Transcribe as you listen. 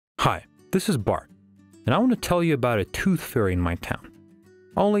This is Bart, and I want to tell you about a tooth fairy in my town.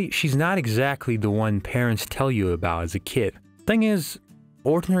 Only, she's not exactly the one parents tell you about as a kid. Thing is,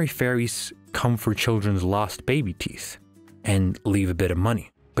 ordinary fairies come for children's lost baby teeth and leave a bit of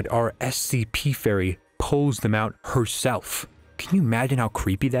money. But our SCP fairy pulls them out herself. Can you imagine how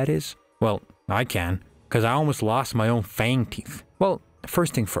creepy that is? Well, I can, because I almost lost my own fang teeth. Well,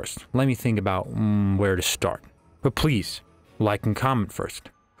 first thing first, let me think about where to start. But please, like and comment first.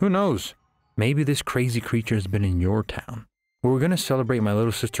 Who knows? Maybe this crazy creature has been in your town. We're gonna celebrate my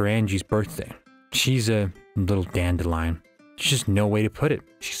little sister Angie's birthday. She's a little dandelion. There's just no way to put it.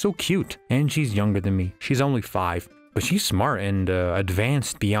 She's so cute. Angie's younger than me. She's only 5, but she's smart and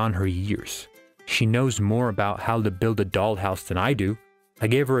advanced beyond her years. She knows more about how to build a dollhouse than I do. I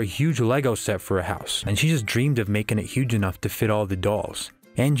gave her a huge Lego set for a house, and she just dreamed of making it huge enough to fit all the dolls.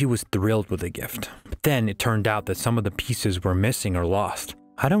 Angie was thrilled with the gift. But then it turned out that some of the pieces were missing or lost.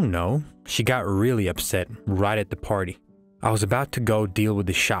 I don't know. She got really upset right at the party. I was about to go deal with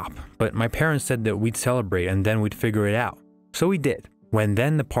the shop, but my parents said that we'd celebrate and then we'd figure it out. So we did. When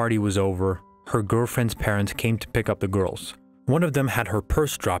then the party was over, her girlfriend's parents came to pick up the girls. One of them had her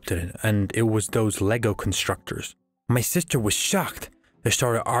purse dropped in it, and it was those Lego constructors. My sister was shocked. They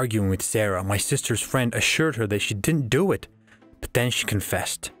started arguing with Sarah. My sister's friend assured her that she didn't do it, but then she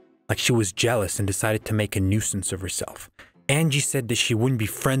confessed, like she was jealous and decided to make a nuisance of herself. Angie said that she wouldn't be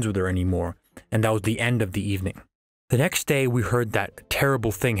friends with her anymore, and that was the end of the evening. The next day, we heard that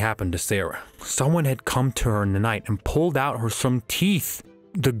terrible thing happened to Sarah. Someone had come to her in the night and pulled out her some teeth.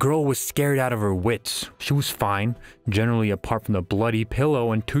 The girl was scared out of her wits. She was fine, generally apart from the bloody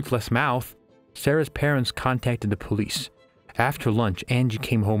pillow and toothless mouth. Sarah's parents contacted the police. After lunch, Angie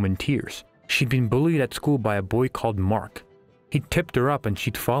came home in tears. She'd been bullied at school by a boy called Mark. He tipped her up and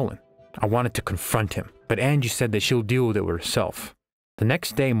she'd fallen. I wanted to confront him, but Angie said that she'll deal with it with herself. The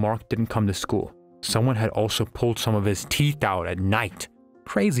next day, Mark didn't come to school. Someone had also pulled some of his teeth out at night.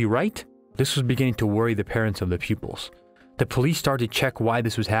 Crazy, right? This was beginning to worry the parents of the pupils. The police started to check why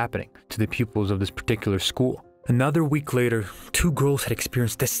this was happening to the pupils of this particular school. Another week later, 2 girls had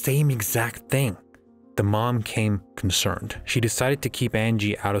experienced the same exact thing. The mom came concerned. She decided to keep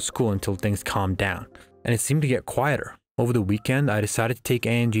Angie out of school until things calmed down, and it seemed to get quieter. Over the weekend, I decided to take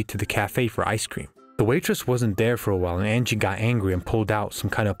Angie to the cafe for ice cream. The waitress wasn't there for a while, and Angie got angry and pulled out some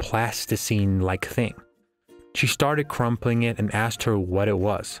kind of plasticine-like thing. She started crumpling it and asked her what it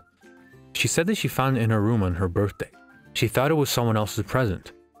was. She said that she found it in her room on her birthday. She thought it was someone else's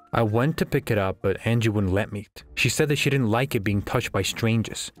present. I went to pick it up, but Angie wouldn't let me. She said that she didn't like it being touched by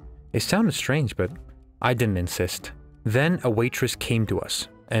strangers. It sounded strange, but I didn't insist. Then a waitress came to us,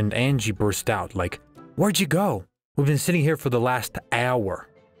 and Angie burst out like, "Where'd you go? We've been sitting here for the last hour."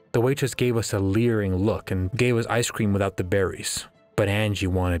 The waitress gave us a leering look and gave us ice cream without the berries. But Angie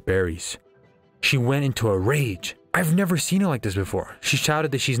wanted berries. She went into a rage. I've never seen her like this before. She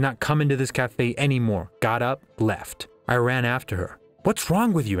shouted that she's not coming to this cafe anymore, got up, left. I ran after her. "What's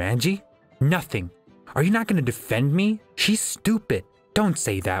wrong with you, Angie?" "Nothing. Are you not going to defend me? She's stupid." "Don't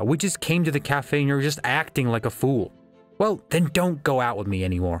say that. We just came to the cafe and you're just acting like a fool." "Well, then don't go out with me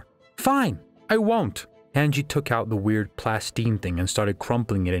anymore." "Fine, I won't." Angie took out the weird plastine thing and started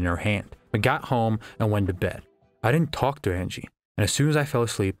crumpling it in her hand. We got home and went to bed. I didn't talk to Angie, and as soon as I fell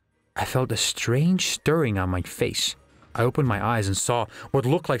asleep, I felt a strange stirring on my face. I opened my eyes and saw what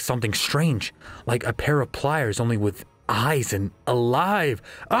looked like something strange, like a pair of pliers only with eyes and alive.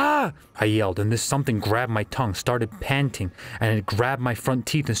 "Ah!" I yelled, and this something grabbed my tongue, started panting, and it grabbed my front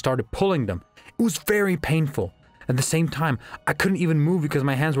teeth and started pulling them. It was very painful. At the same time, I couldn't even move because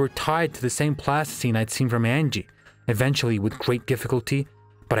my hands were tied to the same plasticine I'd seen from Angie. Eventually, with great difficulty,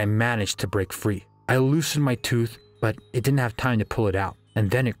 but I managed to break free. I loosened my tooth, but it didn't have time to pull it out,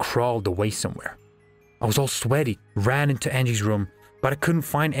 and then it crawled away somewhere. I was all sweaty, ran into Angie's room, but I couldn't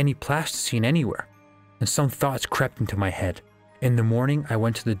find any plasticine anywhere, and some thoughts crept into my head. In the morning, I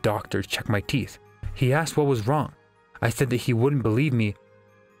went to the doctor to check my teeth. He asked what was wrong. I said that he wouldn't believe me,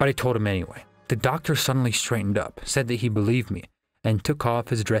 but I told him anyway. The doctor suddenly straightened up, said that he believed me, and took off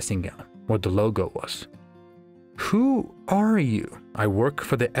his dressing gown, where the logo was. "Who are you?" "I work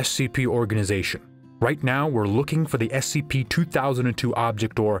for the SCP organization. Right now, we're looking for the SCP-2002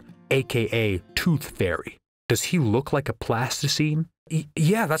 object, or aka Tooth Fairy." "Does he look like a plasticine?"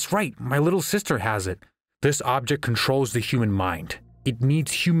 Yeah, that's right. My little sister has it. This object controls the human mind. It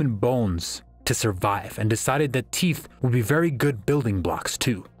needs human bones to survive, and decided that teeth would be very good building blocks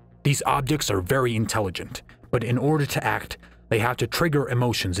too. These objects are very intelligent, but in order to act, they have to trigger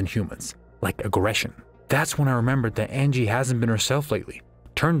emotions in humans, like aggression. That's when I remembered that Angie hasn't been herself lately.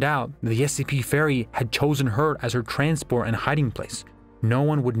 Turned out, the SCP fairy had chosen her as her transport and hiding place. no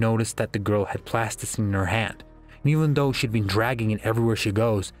one would notice that the girl had plasticine in her hand. And even though she'd been dragging it everywhere she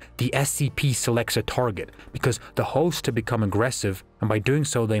goes, the SCP selects a target because the hosts have become aggressive, and by doing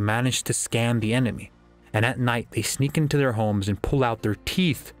so they manage to scam the enemy. And at night they sneak into their homes and pull out their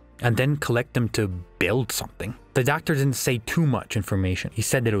teeth and then collect them to build something. The doctor didn't say too much information. He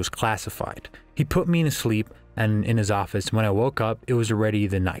said that it was classified. He put me to sleep and in his office. When I woke up, it was already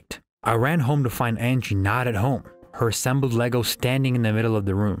the night. I ran home to find Angie not at home, her assembled Lego standing in the middle of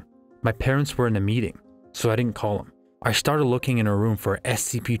the room. My parents were in a meeting, so I didn't call them. I started looking in her room for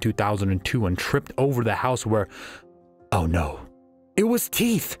SCP-2002 and tripped over the house where, oh no, it was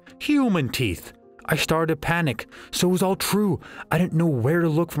teeth, human teeth. I started to panic, so it was all true. I didn't know where to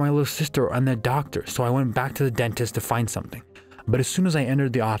look for my little sister and the doctor, so I went back to the dentist to find something. But as soon as I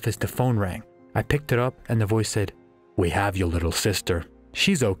entered the office, the phone rang. I picked it up and the voice said, "We have your little sister.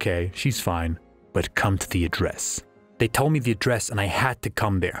 She's okay, she's fine, but come to the address." They told me the address and I had to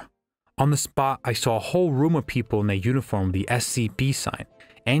come there. On the spot, I saw a whole room of people in their uniform with the SCP sign.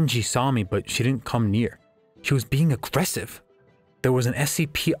 Angie saw me, but she didn't come near. She was being aggressive. There was an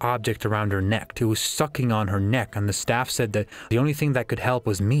SCP object around her neck. It was sucking on her neck, and the staff said that the only thing that could help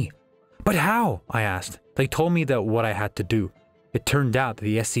was me. But how? I asked. They told me that what I had to do. It turned out that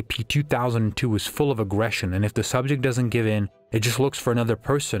the SCP-2002 was full of aggression, and if the subject doesn't give in, it just looks for another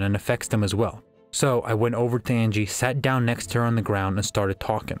person and affects them as well. So I went over to Angie, sat down next to her on the ground, and started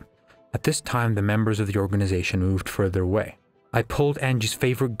talking. At this time, the members of the organization moved further away. I pulled Angie's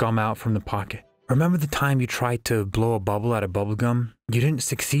favorite gum out from the pocket. "Remember the time you tried to blow a bubble out of bubble gum? You didn't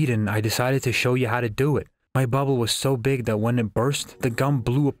succeed and I decided to show you how to do it. My bubble was so big that when it burst, the gum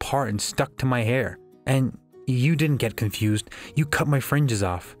blew apart and stuck to my hair. And you didn't get confused. You cut my fringes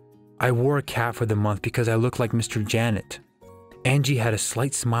off. I wore a cap for the month because I looked like Mr. Janet." Angie had a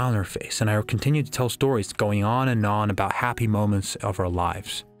slight smile on her face, and I continued to tell stories going on and on about happy moments of our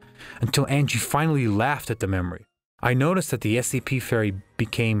lives, until Angie finally laughed at the memory. I noticed that the SCP fairy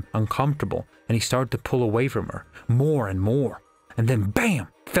became uncomfortable, and he started to pull away from her, more and more, and then BAM!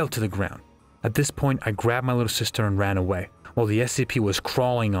 Fell to the ground. At this point, I grabbed my little sister and ran away, while the SCP was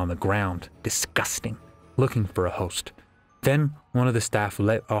crawling on the ground, disgusting, looking for a host. Then, one of the staff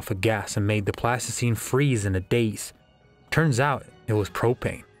let off a gas and made the plasticine freeze in a daze. Turns out, it was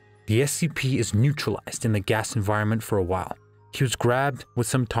propane. The SCP is neutralized in the gas environment for a while. He was grabbed with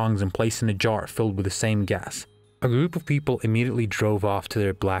some tongs and placed in a jar filled with the same gas. A group of people immediately drove off to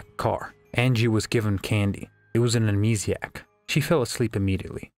their black car. Angie was given candy. It was an amnesiac. She fell asleep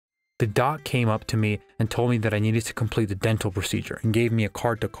immediately. The doc came up to me and told me that I needed to complete the dental procedure and gave me a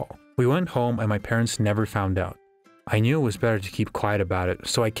card to call. We went home and my parents never found out. I knew it was better to keep quiet about it,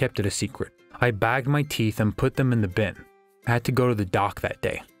 so I kept it a secret. I bagged my teeth and put them in the bin. I had to go to the doc that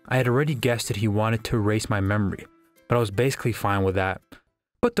day. I had already guessed that he wanted to erase my memory, but I was basically fine with that.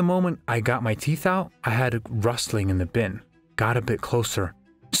 But the moment I got my teeth out, I had a rustling in the bin. Got a bit closer.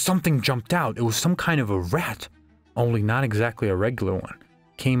 Something jumped out. It was some kind of a rat, only not exactly a regular one.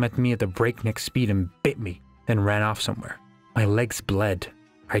 Came at me at a breakneck speed and bit me, then ran off somewhere. My legs bled.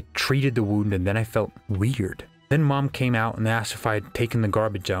 I treated the wound and then I felt weird. Then Mom came out and asked if I had taken the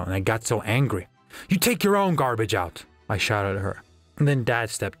garbage out, and I got so angry. "You take your own garbage out," I shouted at her. And then Dad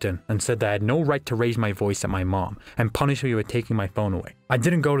stepped in and said that I had no right to raise my voice at my mom and punished me with taking my phone away. I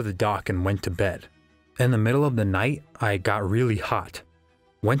didn't go to the doc and went to bed. In the middle of the night, I got really hot.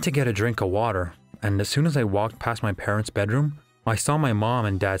 Went to get a drink of water, and as soon as I walked past my parents' bedroom, I saw my mom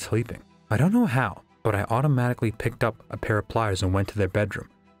and dad sleeping. I don't know how, but I automatically picked up a pair of pliers and went to their bedroom.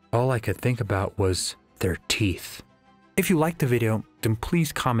 All I could think about was their teeth. If you liked the video, then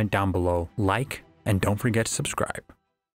please comment down below, like, and don't forget to subscribe.